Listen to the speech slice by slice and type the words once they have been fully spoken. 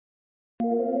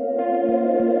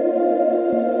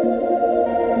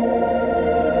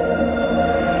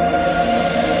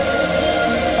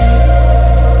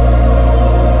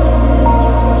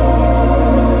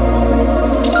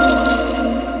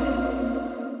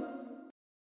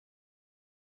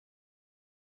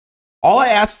All I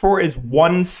ask for is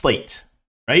one slate,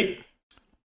 right?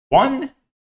 One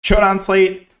Showdown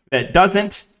slate that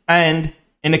doesn't end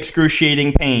in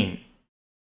excruciating pain.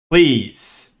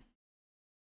 Please.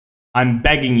 I'm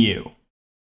begging you.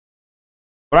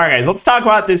 All right, guys, let's talk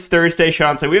about this Thursday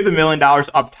Showdown slate. We have the $1 million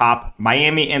up top.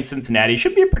 Miami and Cincinnati.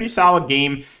 Should be a pretty solid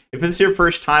game. If this is your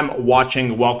first time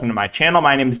watching, welcome to my channel.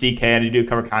 My name is DK, and I do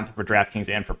cover content for Draftkings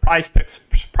and for Prize Picks.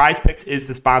 Prize Picks is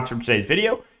the sponsor of today's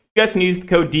video. You guys can use the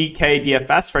code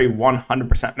DKDFS for a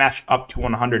 100% match up to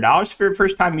 $100. If you're a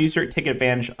first-time user, take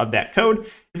advantage of that code.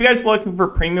 If you guys are looking for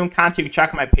premium content, you can check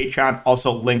out my Patreon,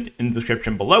 also linked in the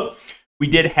description below. We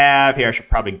did have, here I should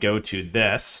probably go to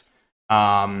this.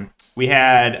 We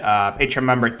had Patreon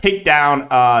member take down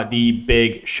the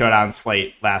big Showdown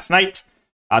slate last night.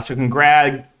 So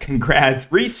congrats.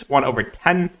 Reese won over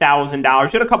 $10,000.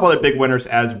 We had a couple other big winners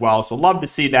as well, so love to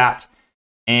see that.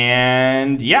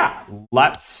 And yeah,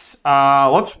 let's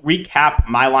recap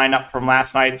my lineup from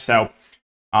last night. So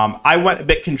I went a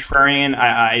bit contrarian.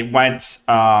 I went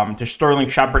to Sterling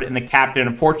Shepard in the captain.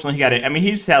 Unfortunately, he got it. I mean,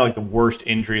 he's had like the worst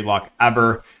injury luck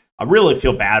ever. I really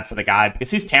feel bad for the guy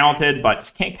because he's talented, but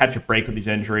just can't catch a break with these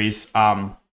injuries.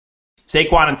 Saquon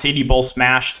and CD both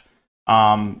smashed.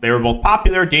 They were both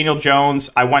popular. Daniel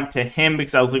Jones, I went to him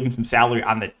because I was leaving some salary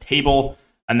on the table.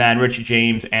 And then Richie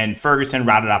James and Ferguson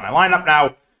rounded out my lineup.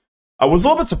 Now, I was a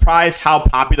little bit surprised how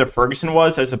popular Ferguson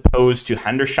was as opposed to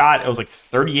Hendershot. It was like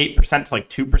 38% to like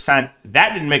 2%.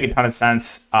 That didn't make a ton of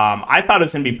sense. I thought it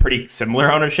was going to be pretty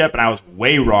similar ownership, and I was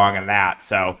way wrong on that.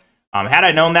 So had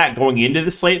I known that going into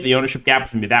the slate, the ownership gap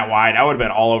was going to be that wide, I would have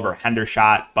been all over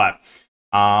Hendershot. But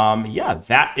yeah,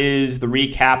 that is the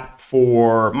recap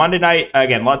for Monday night.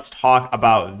 Again, let's talk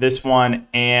about this one.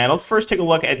 And let's first take a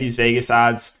look at these Vegas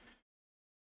odds.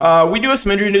 We do have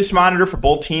some injury news to monitor for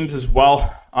both teams as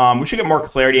well. We should get more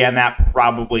clarity on that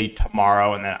probably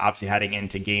tomorrow, and then obviously heading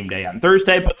into game day on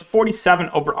Thursday. But it's a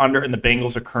 47 over-under, and the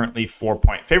Bengals are currently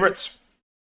 4-point favorites.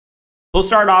 We'll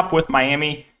start off with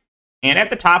Miami. And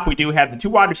at the top, we do have the two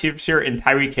wide receivers here in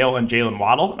Tyreek Hill and Jalen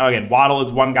Waddle. Now, again, Waddle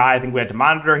is one guy I think we had to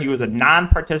monitor. He was a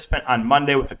non-participant on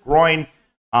Monday with a groin.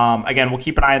 Again, we'll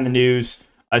keep an eye on the news.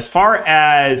 As far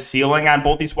as ceiling on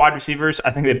both these wide receivers, I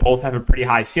think they both have a pretty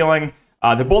high ceiling.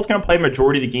 They're both going to play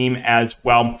majority of the game as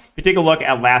well. If you take a look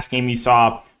at last game, you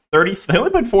saw they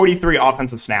only played 43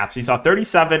 offensive snaps. You saw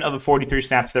 37 of the 43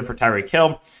 snaps there for Tyreek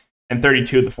Hill and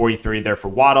 32 of the 43 there for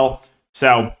Waddle.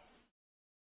 So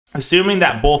assuming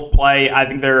that both play, I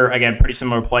think they're, again, pretty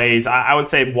similar plays. I would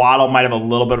say Waddle might have a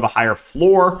little bit of a higher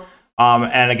floor.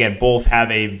 And again, both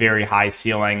have a very high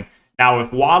ceiling. Now,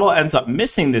 if Waddle ends up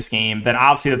missing this game, then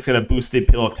obviously that's going to boost the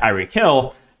appeal of Tyreek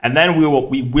Hill. And then we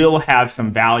will have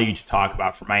some value to talk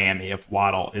about for Miami if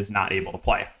Waddle is not able to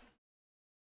play.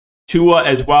 Tua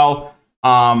as well.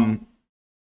 I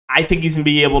think he's going to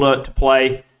be able to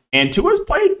play. And Tua's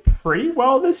played pretty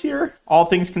well this year, all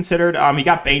things considered. He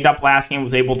got banged up last game,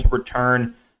 was able to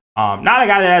return. Not a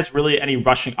guy that has really any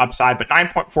rushing upside, but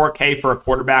 9.4K for a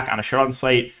quarterback on a showdown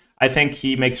slate. I think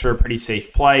he makes for a pretty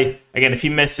safe play. Again, if he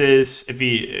misses,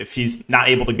 if he's not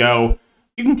able to go,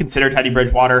 you can consider Teddy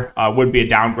Bridgewater. Would be a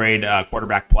downgrade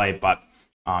quarterback play, but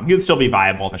he would still be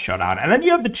viable in the showdown. And then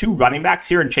you have the two running backs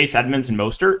here in Chase Edmonds and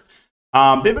Mostert.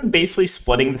 They've been basically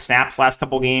splitting the snaps last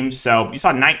couple games. So you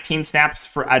saw 19 snaps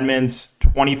for Edmonds,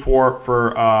 24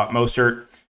 for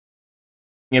Mostert.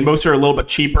 And Mostert a little bit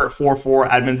cheaper at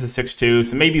 4.4. Edmonds is 6.2.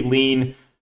 So maybe lean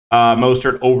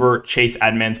Mostert over Chase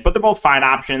Edmonds. But they're both fine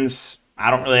options. I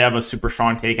don't really have a super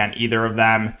strong take on either of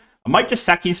them. Mike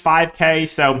Gesicki's 5K.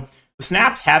 So the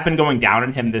snaps have been going down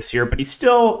in him this year, but he's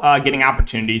still getting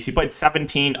opportunities. He played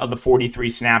 17 of the 43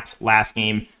 snaps last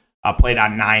game, played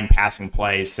on 9 passing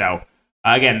plays. So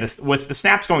again, with the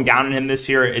snaps going down in him this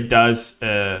year, it does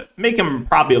make him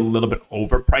probably a little bit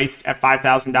overpriced at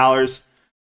 $5,000.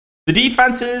 The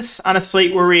defenses on a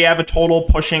slate where we have a total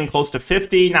pushing close to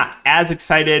 50, not as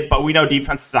excited, but we know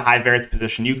defense is a high variance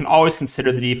position. You can always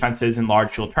consider the defenses in large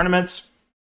field tournaments.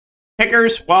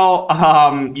 Kickers, well,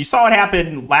 you saw what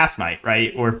happened last night,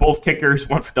 right? Where both kickers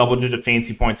went for double-digit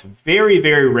fantasy points. Very,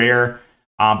 very rare,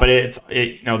 but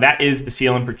that is the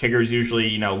ceiling for kickers.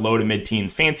 Usually, low to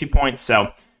mid-teens fantasy points.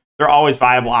 So they're always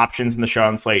viable options in the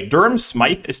showdown slate. Durham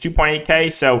Smythe is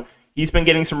 2.8K, so he's been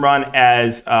getting some run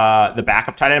as the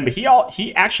backup tight end, but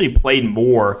he actually played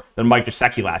more than Mike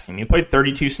Gesicki last game. He played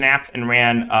 32 snaps and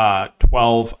ran around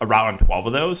 12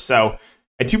 of those. So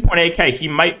at 2.8K, he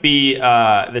might be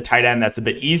the tight end that's a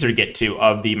bit easier to get to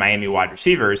of the Miami wide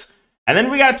receivers. And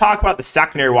then we got to talk about the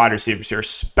secondary wide receivers here,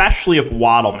 especially if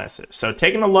Waddle misses. So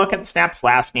taking a look at the snaps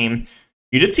last game,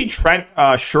 you did see Trent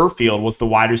Sherfield was the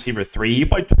wide receiver 3. He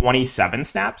played 27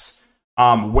 snaps.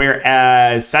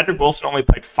 Whereas Cedric Wilson only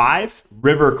played 5.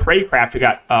 River Craycraft, who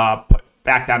got put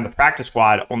back down to the practice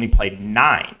squad, only played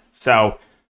 9. So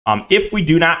if we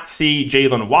do not see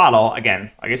Jalen Waddle,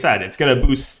 again, like I said, it's going to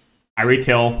boost Tyreek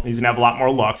Hill. He's going to have a lot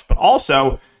more looks. But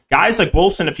also, guys like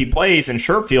Wilson, if he plays in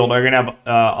Sherfield, are going to have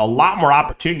a lot more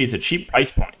opportunities at cheap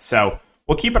price points. So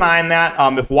we'll keep an eye on that.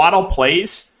 If Waddle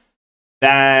plays,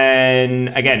 then,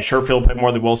 again, Sherfield played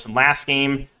more than Wilson last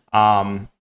game.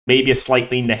 Maybe a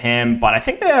slight lean to him. But I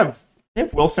think they have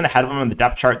Wilson ahead of him in the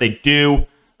depth chart. They do.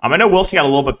 I know Wilson got a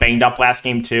little bit banged up last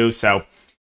game, too. So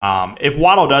if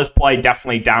Waddle does play,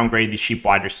 definitely downgrade these cheap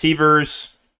wide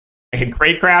receivers. And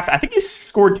Craycraft, I think he's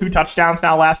scored 2 touchdowns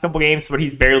now last couple games, but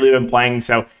he's barely been playing.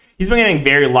 So he's been getting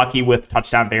very lucky with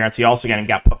touchdown variance. He also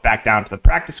got put back down to the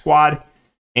practice squad.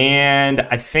 And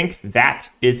I think that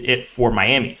is it for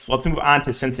Miami. So let's move on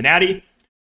to Cincinnati.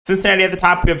 Cincinnati at the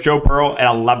top, we have Joe Burrow at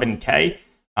 11K.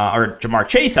 Or Jamar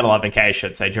Chase at 11K, I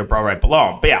should say. Joe Burrow right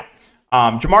below him. But yeah,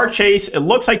 Jamar Chase, it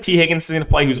looks like T. Higgins is going to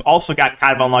play, who's also got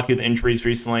kind of unlucky with injuries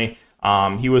recently.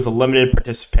 He was a limited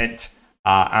participant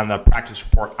on the practice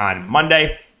report on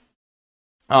Monday.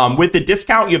 With the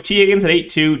discount, you have T. Higgins at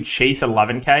 8.2, Chase at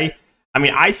 11K. I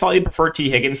mean, I slightly prefer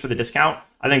T. Higgins for the discount.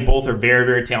 I think both are very,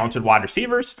 very talented wide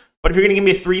receivers. But if you're going to give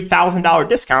me a $3,000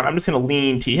 discount, I'm just going to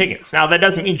lean T. Higgins. Now, that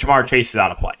doesn't mean Jamar Chase is out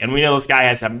of play. And we know this guy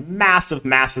has a massive,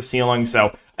 massive ceiling.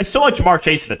 So I still like Jamar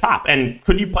Chase at the top. And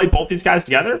could you play both these guys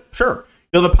together? Sure.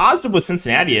 The positive with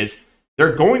Cincinnati is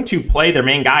they're going to play their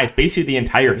main guys basically the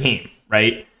entire game,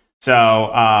 right?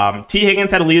 So T.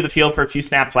 Higgins had to leave the field for a few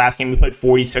snaps last game. He played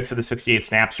 46 of the 68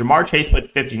 snaps. Jamar Chase played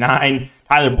 59.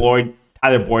 Tyler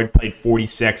Boyd played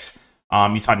 46.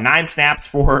 You saw 9 snaps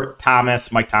for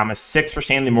Mike Thomas, 6 for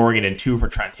Stanley Morgan, and 2 for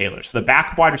Trent Taylor. So the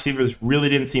backup wide receivers really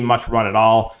didn't see much run at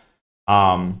all.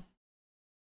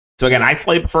 So again, I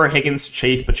slightly prefer Higgins to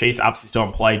Chase, but Chase obviously still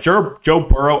in play. Joe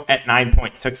Burrow at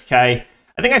 9.6K.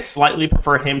 I think I slightly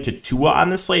prefer him to Tua on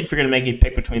this slate if you're going to make a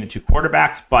pick between the two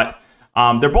quarterbacks, but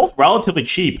they're both relatively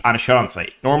cheap on a showdown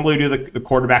slate. Normally we do the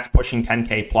quarterbacks pushing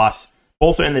 10K plus.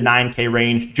 Both are in the 9K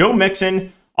range. Joe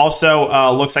Mixon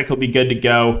also looks like he'll be good to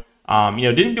go.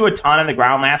 Didn't do a ton on the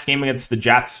ground last game against the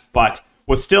Jets, but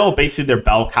was still basically their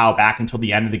bell cow back until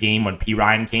the end of the game when P.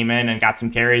 Ryan came in and got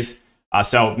some carries.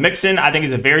 So Mixon, I think,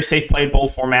 is a very safe play in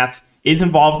both formats. Is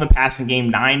involved in the passing game,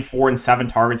 9, 4, and 7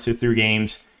 targets through 3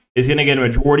 games. Is going to get a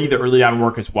majority of the early down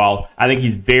work as well. I think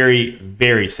he's very,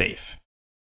 very safe.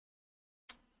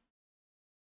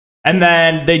 And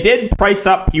then they did price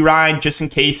up P. Ryan just in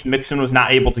case Mixon was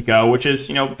not able to go, which is,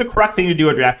 the correct thing to do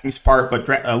at DraftKings part, but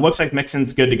looks like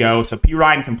Mixon's good to go. So P.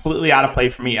 Ryan completely out of play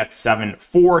for me at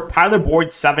 7.4. Tyler Boyd,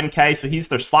 7K, so he's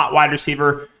their slot wide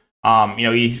receiver.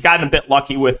 He's gotten a bit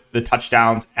lucky with the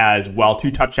touchdowns as well.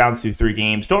 2 touchdowns through 3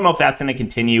 games. Don't know if that's going to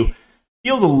continue.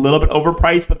 Feels a little bit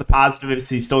overpriced, but the positive is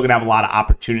he's still going to have a lot of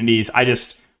opportunities.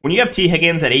 When you have T.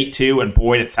 Higgins at 8.2 and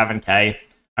Boyd at 7K,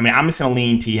 I'm just going to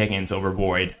lean T. Higgins over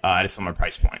Boyd at a similar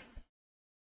price point.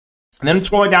 And then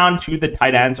scrolling down to the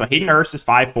tight end. So Hayden Hurst is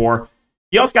 5.4.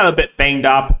 He also got a bit banged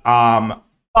up,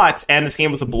 and this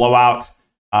game was a blowout,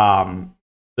 the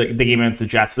game against the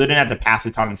Jets, so they didn't have to pass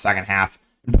a ton in the second half.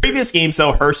 In previous games,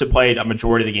 though, Hurst had played a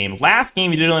majority of the game. Last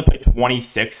game, he did only play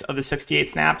 26 of the 68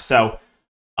 snaps, so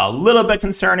a little bit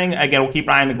concerning. Again, we'll keep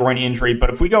an eye on the groin injury,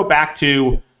 but if we go back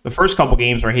to the first couple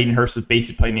games where Hayden Hurst was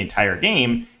basically playing the entire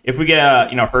game, if we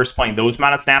get Hurst playing those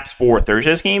amount of snaps for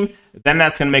Thursday's game, then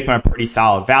that's going to make him a pretty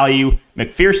solid value.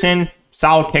 McPherson,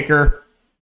 solid kicker,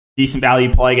 decent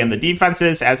value play. Again, the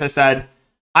defenses, as I said,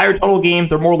 higher total game.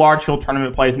 They're more large field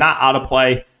tournament plays, not out of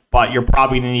play, but you're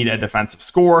probably going to need a defensive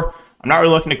score. I'm not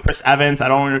really looking at Chris Evans. I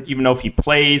don't even know if he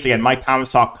plays. Again, Mike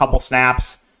Thomas saw a couple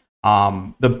snaps.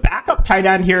 The backup tight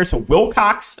end here, so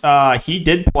Wilcox, he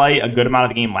did play a good amount of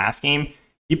the game last game.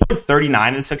 He played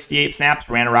 39 and 68 snaps,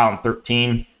 ran around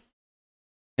 13.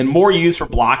 And more used for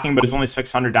blocking, but it's only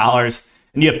 $600.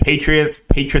 And you have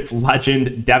Patriots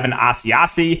legend Devin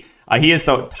Asiasi. He is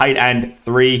the tight end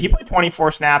 3. He played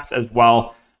 24 snaps as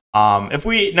well. If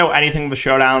we know anything of the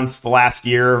showdowns the last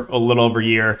year, a little over a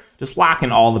year, just lock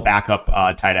in all the backup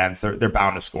tight ends. They're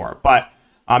bound to score. But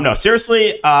no,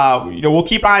 seriously, we'll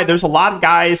keep an eye. There's a lot of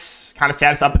guys kind of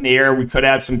status up in the air. We could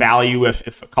have some value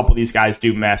if a couple of these guys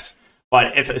do miss.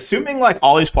 But if assuming like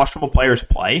all these questionable players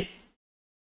play,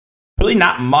 really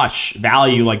not much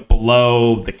value like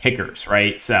below the kickers,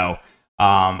 right? So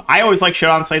I always like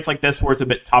showdown sites like this where it's a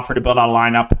bit tougher to build out a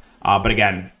lineup. But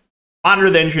again, monitor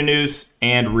the injury news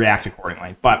and react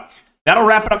accordingly. But that'll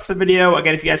wrap it up for the video.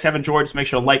 Again, if you guys have enjoyed, just make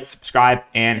sure to like, subscribe,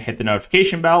 and hit the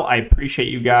notification bell. I appreciate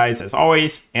you guys as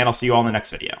always, and I'll see you all in the next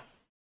video.